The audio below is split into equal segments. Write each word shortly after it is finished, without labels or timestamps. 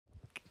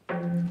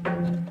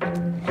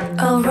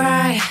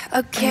Alright,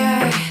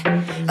 okay,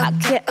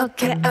 okay,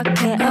 okay,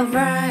 okay,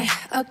 alright,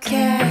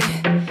 okay,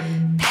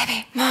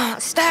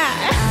 Babymonster. I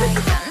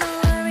got no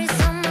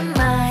worries on my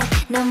mind.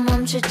 넌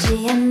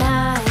멈추지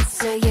않아,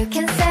 so you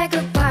can say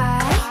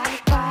goodbye.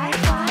 I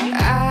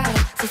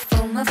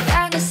fulfill my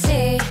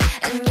fantasy,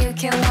 and you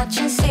can watch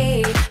and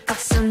see.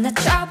 박수나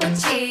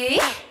쳐보지.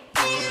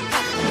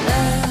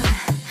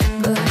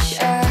 But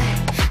shy,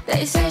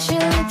 they say she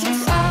looking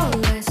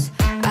flawless.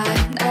 I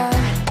know.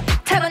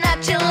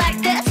 타고났지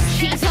like this.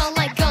 She's on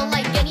like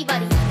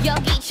anybody.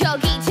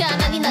 여기저기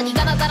장난이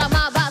나니가 나가라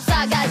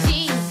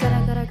마바사가지.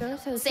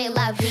 Say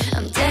love me.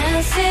 I'm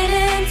dancing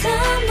in the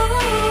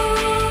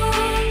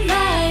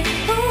moonlight.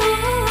 Ooh,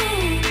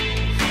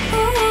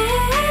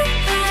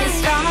 can't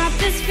stop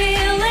this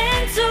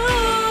feeling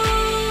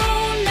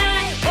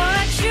tonight.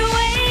 What you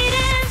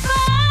waiting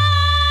for?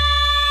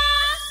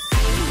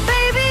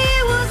 Baby,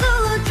 it was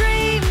all a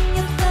dream.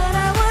 You thought I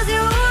was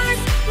yours.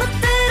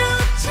 멋대로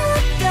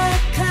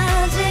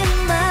착각하지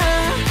마.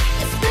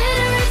 It's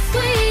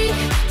bittersweet.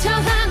 저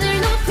하늘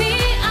높이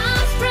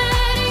I'm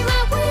spreading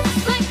my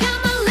wings like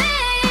I'm a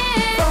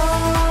leaf.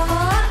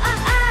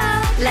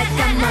 Like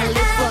I'm a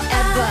live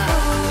forever.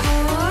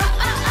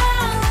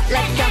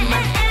 Like I'm a,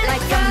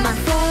 like I'm a.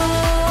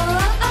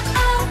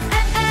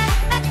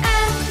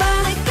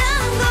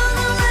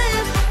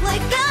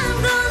 Like I'm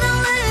gonna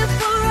live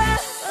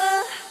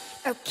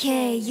forever.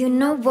 Okay, you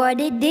know what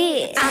it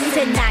is. I'm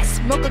that nice.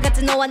 먹을 것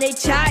같은 너와 내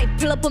차이.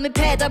 Pull up on me,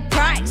 pay the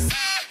price.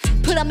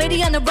 Put a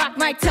million and rock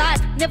my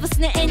type. Never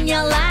seen it in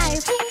your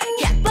life.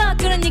 예뻐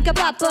그러니까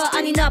바빠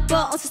아니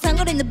나빠. 온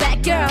세상을 in the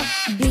back girl.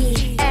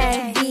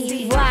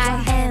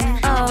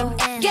 B-A-B-Y-M-O.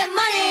 Get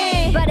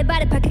money. Body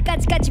body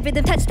par크까지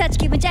rhythm touch touch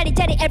기분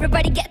짜릿짜릿.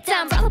 Everybody get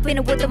down. Roll up in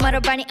a with the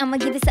motor bunny. I'ma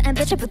give you something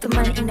bitch. Put the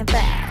money in the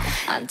bag.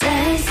 I'm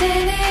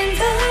dancing in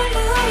the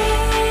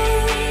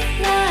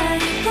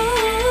moonlight.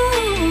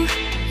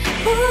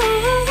 Ooh,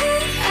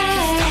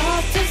 Can't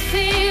stop this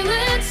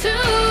feeling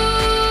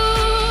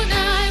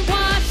tonight.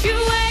 What you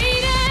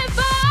waiting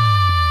for?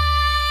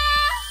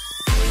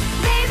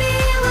 Baby,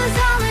 it was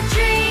all a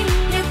dream.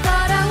 You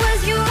thought I was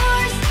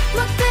yours.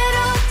 멋대로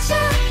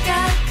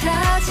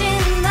착각하지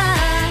마.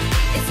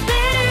 It's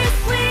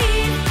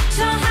bittersweet. 저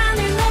하늘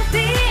높이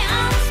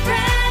I'm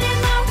spreading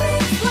my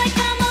wings like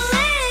I'm a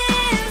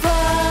live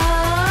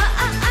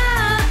forever.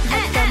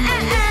 Like I'm a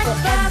live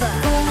forever.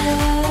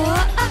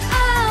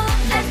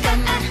 Like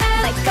I'm a,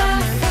 like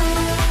I'm a.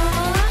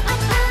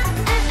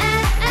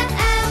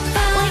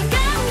 Like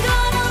I'm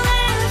gonna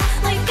live,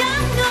 like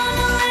I'm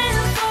gonna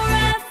live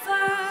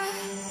forever.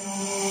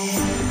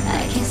 I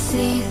can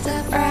see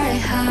the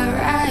bright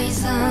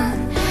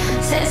horizon.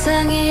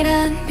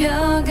 세상이란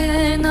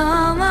벽을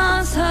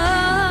넘어서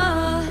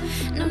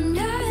No,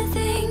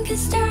 nothing can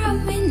stop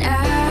me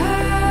now.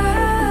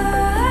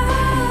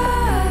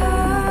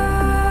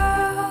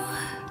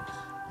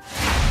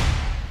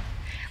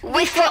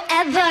 We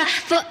forever,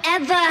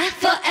 forever,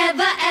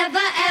 forever,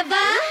 ever,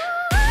 ever.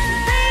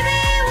 Baby,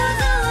 it was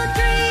all a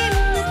dream.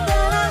 You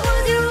thought I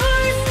was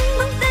yours.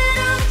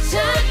 멋대로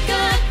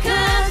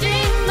착각하지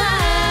마.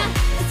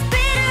 It's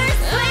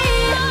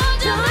bittersweet.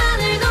 저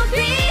하늘 높이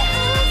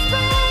I'm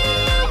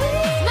spreading my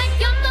wings Like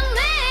I'm a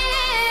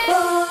leaf.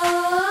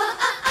 forever,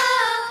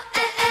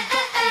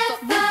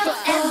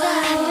 Forever,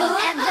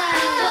 forever,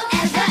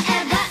 forever,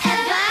 ever,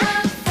 ever.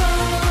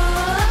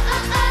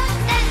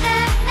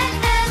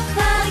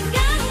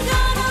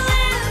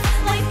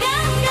 Like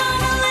I'm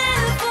gonna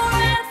live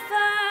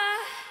forever.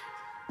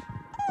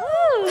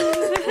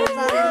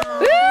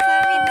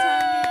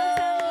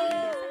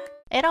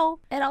 에러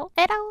에러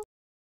에러